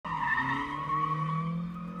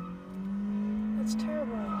That's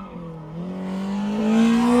terrible.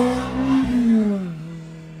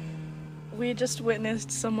 We just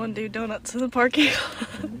witnessed someone do donuts in the parking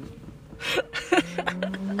lot.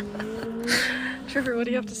 Trevor, what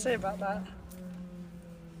do you have to say about that?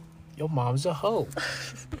 Your mom's a hoe.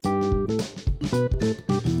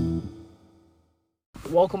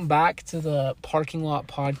 Welcome back to the Parking Lot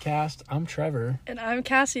Podcast. I'm Trevor. And I'm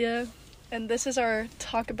Cassia. And this is our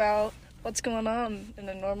talk about what's going on in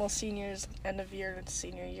a normal senior's end of year,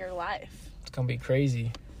 senior year life. It's going to be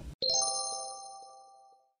crazy.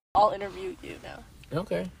 I'll interview you now.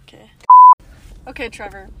 Okay. Okay,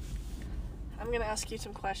 Trevor. I'm going to ask you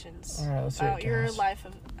some questions All right, let's hear it, about your Cass. life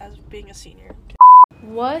as being a senior.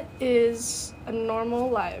 What is a normal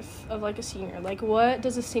life of, like, a senior? Like, what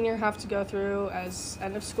does a senior have to go through as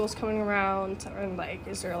end of school's coming around? And, like,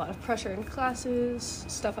 is there a lot of pressure in classes?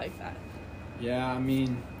 Stuff like that. Yeah, I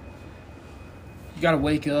mean, you got to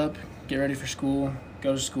wake up, get ready for school,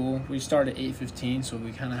 go to school. We start at 8:15, so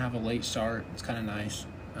we kind of have a late start. It's kind of nice.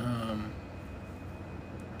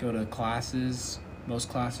 Go to classes. Most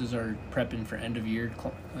classes are prepping for end-of-year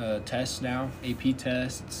tests now, AP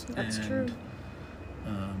tests. That's true.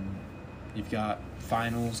 You've got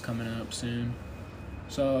finals coming up soon.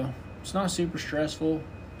 So it's not super stressful.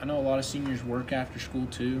 I know a lot of seniors work after school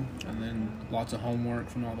too, and then lots of homework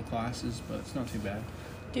from all the classes, but it's not too bad.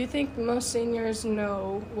 Do you think most seniors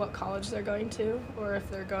know what college they're going to, or if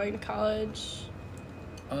they're going to college?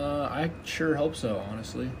 I sure hope so,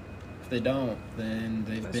 honestly. If they don't, then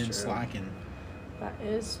they've That's been true. slacking. That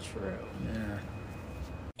is true. Yeah.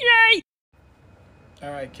 Yay!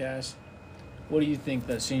 All right, Cass. What do you think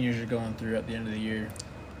that seniors are going through at the end of the year?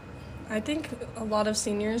 I think a lot of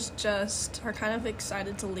seniors just are kind of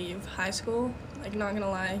excited to leave high school. Like, not gonna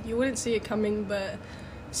lie, you wouldn't see it coming, but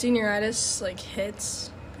senioritis, like,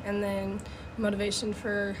 hits, and then motivation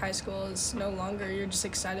for high school is no longer. You're just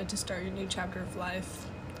excited to start your new chapter of life.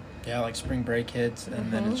 Yeah, like spring break hits,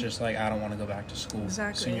 and then it's just like, I don't want to go back to school.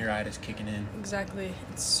 Exactly. Senioritis kicking in. Exactly.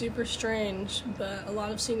 It's super strange, but a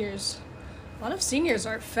lot of seniors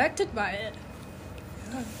are affected by it.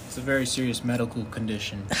 It's a very serious medical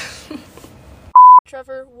condition.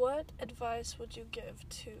 Trevor, what advice would you give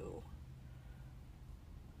to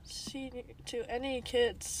any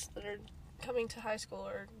kids that are coming to high school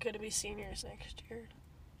or going to be seniors next year?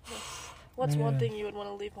 What's one thing you would want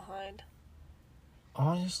to leave behind?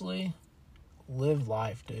 Honestly, live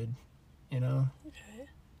life, dude. You know? Okay.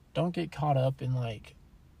 Don't get caught up in, like,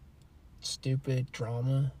 stupid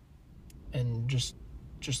drama, and just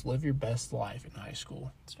live your best life in high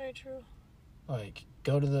school. That's very true. Like,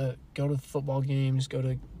 go to the football games, go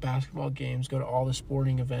to basketball games, go to all the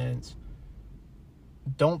sporting events.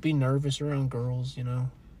 Don't be nervous around girls, you know?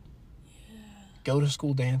 Yeah. Go to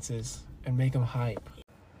school dances and make them hype.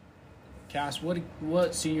 Cass,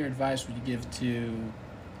 what senior advice would you give to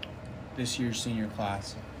this year's senior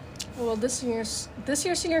class? Well, this year's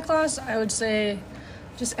senior class, I would say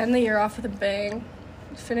just end the year off with a bang.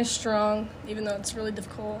 Finish strong, even though it's really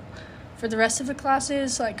difficult. For the rest of the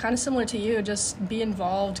classes, like, kind of similar to you, just be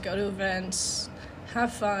involved, go to events,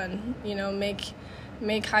 have fun, you know, make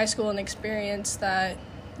high school an experience that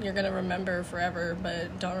you're going to remember forever,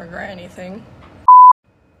 but don't regret anything.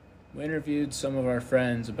 We interviewed some of our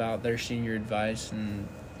friends about their senior advice and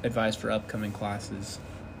advice for upcoming classes.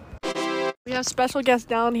 We have special guest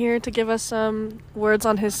down here to give us some words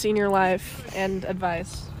on his senior life and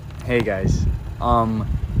advice. Hey guys,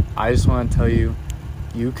 I just want to tell you,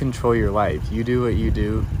 you control your life. You do what you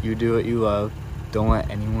do what you love, don't let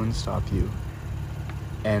anyone stop you,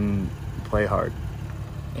 and play hard.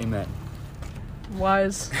 Amen.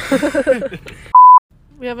 Wise.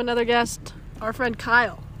 We have another guest, our friend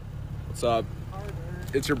Kyle. What's up?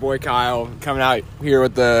 It's your boy Kyle coming out here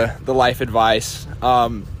with the life advice.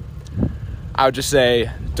 I would just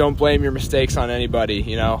say, don't blame your mistakes on anybody,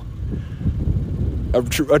 you know. A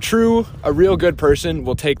real good person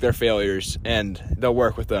will take their failures and they'll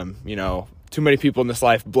work with them, you know. Too many people in this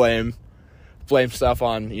life blame stuff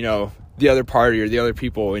on, you know, the other party or the other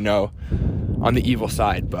people, you know, on the evil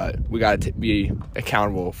side, but we got to be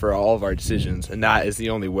accountable for all of our decisions, and that is the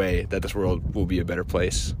only way that this world will be a better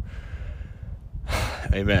place.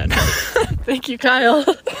 Amen. Thank you, Kyle.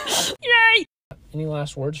 Yay! Any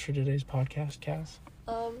last words for today's podcast, Cass?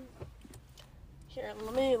 Here,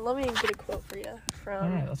 let me get a quote for you from. All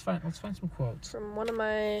right, let's find some quotes. From one of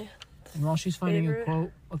my. And while she's finding favorite. a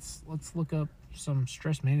quote, let's look up some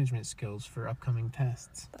stress management skills for upcoming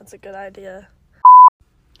tests. That's a good idea.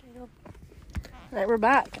 There you go. All right, we're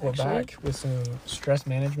back. We're actually. back with some stress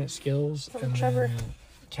management skills, From and Trevor. then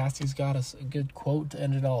Cassie's got us a good quote to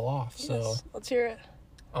end it all off. So Yes, let's hear it.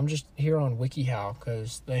 I'm just here on WikiHow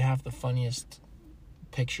because they have the funniest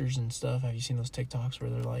pictures and stuff. Have you seen those TikToks where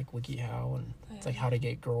they're like WikiHow and it's like how to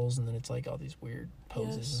get girls, and then it's like all these weird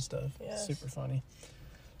poses and stuff. Yes. It's super funny.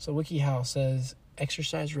 So WikiHow says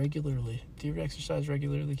exercise regularly. Do you ever exercise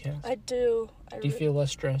regularly, Cass? I do. Do you feel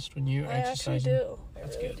less stressed when you exercise? I actually do.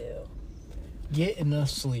 That's I really good. do. Get enough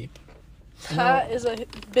sleep. That is a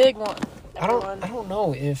big one. I don't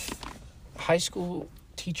know if high school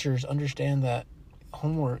teachers understand that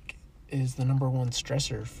homework is the number one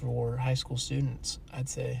stressor for high school students, I'd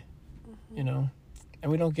say. You know?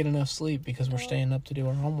 And we don't get enough sleep because we're staying up to do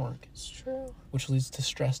our homework. It's true. Which leads to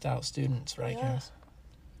stressed out students, right, Yeah. Cass?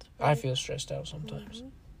 I feel stressed out sometimes.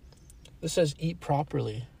 This says eat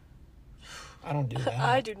properly. I don't do that.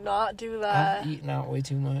 I do not do that. I've eaten out way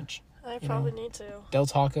too much. I probably need to. Del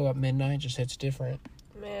Taco at midnight just hits different.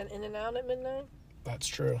 Man, In-N-Out at midnight? That's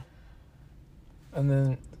true. And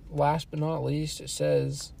then last but not least, it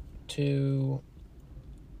says to...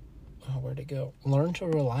 Oh, where'd it go? Learn to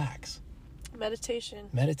relax. Meditation.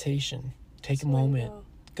 Take That's a the way to moment.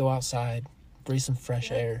 Go outside. Breathe some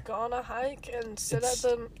fresh air. Go on a hike and sit at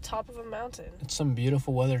the top of a mountain. It's some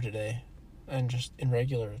beautiful weather today. And just in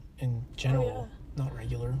general. yeah. Not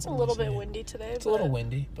regular. It's a little bit windy today. It's a little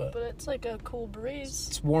windy, but it's like a cool breeze.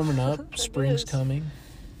 it's warming up. Spring's is. coming.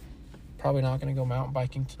 Probably not going to go mountain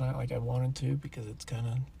biking tonight like I wanted to because it's kind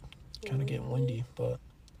of getting windy. But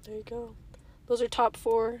there you go. Those are top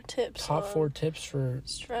 4 tips. top 4 tips for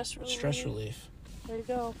stress relief. There you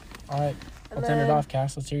go. All right. And I'll turn it off,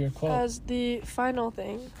 Cass. Let's hear your quote. As the final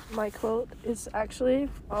thing, my quote is actually,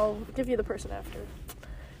 I'll give you the person after.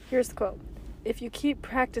 Here's the quote. If you keep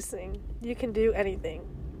practicing, you can do anything.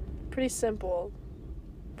 Pretty simple.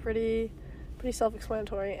 Pretty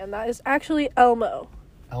self-explanatory. And that is actually Elmo.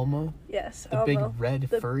 Elmo? Yes, The Elmo. big red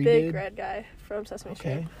the furry big dude? red guy from Sesame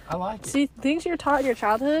Street. Okay. I like it. See, things you're taught in your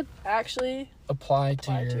childhood actually Apply to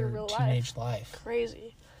apply to your real teenage life.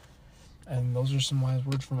 crazy. And those are some wise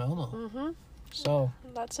words from Elmo. Mm-hmm. So,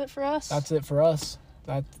 That's it for us. that's it for us.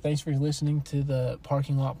 Thanks for listening to the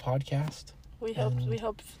Parking Lot Podcast. We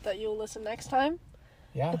hope that you'll listen next time.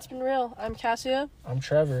 Yeah. It's been real. I'm Cassia. I'm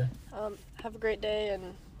Trevor. Have a great day,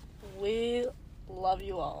 and we love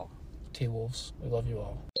you all. T-Wolves. We love you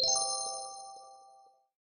all.